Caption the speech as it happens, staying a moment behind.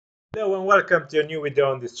Hello and welcome to a new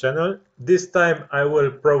video on this channel. This time I will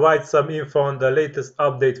provide some info on the latest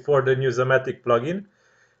update for the Newsomatic plugin.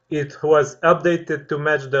 It was updated to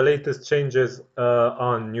match the latest changes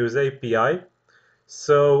on News API.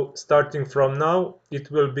 So starting from now, it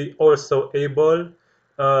will be also able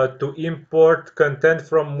to import content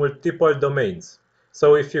from multiple domains.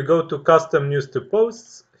 So if you go to custom news to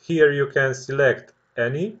posts, here you can select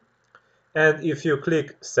any. And if you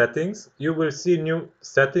click settings, you will see new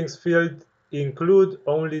settings field include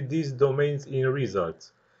only these domains in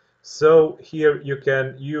results. So here you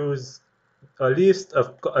can use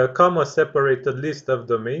a comma separated list of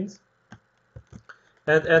domains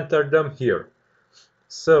and enter them here.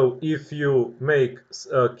 So if you make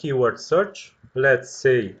a keyword search, let's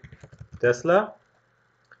say Tesla,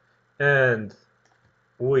 and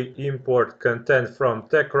we import content from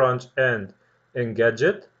TechCrunch and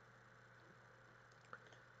Engadget,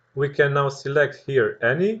 we can now select here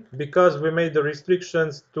any, because we made the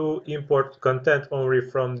restrictions to import content only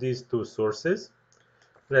from these two sources.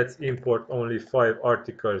 Let's import only 5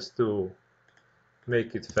 articles to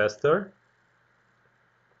make it faster.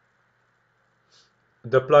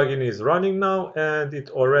 The plugin is running now and it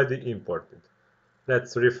already imported.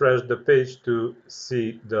 Let's refresh the page to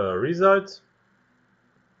see the results.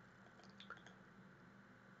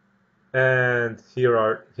 And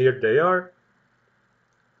here they are.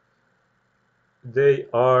 They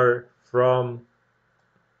are from,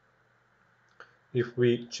 if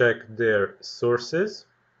we check their sources,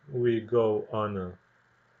 we go on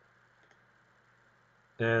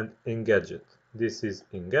and Engadget. This is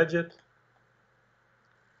Engadget.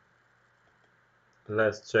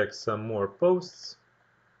 Let's check some more posts.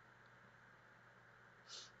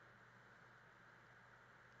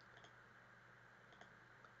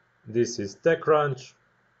 This is TechCrunch.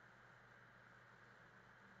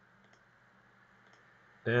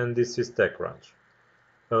 And this is TechCrunch.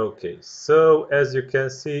 Okay, so as you can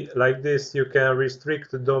see, like this, you can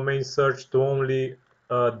restrict the domain search to only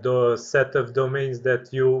the set of domains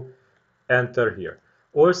that you enter here.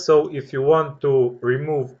 Also, if you want to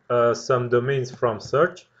remove some domains from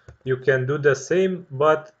search, you can do the same,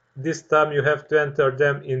 but this time you have to enter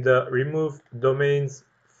them in the remove domains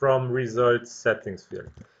from results settings field.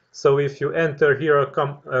 So if you enter here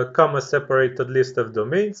a comma separated list of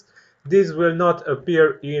domains, this will not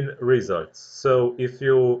appear in results. So if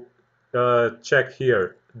you check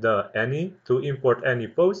here the any to import any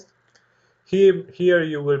post, here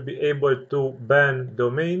you will be able to ban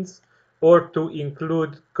domains or to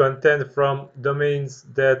include content from domains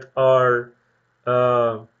that are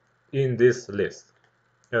in this list.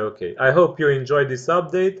 Okay, I hope you enjoyed this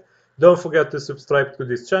update. Don't forget to subscribe to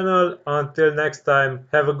this channel. Until next time,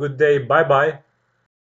 have a good day. Bye bye.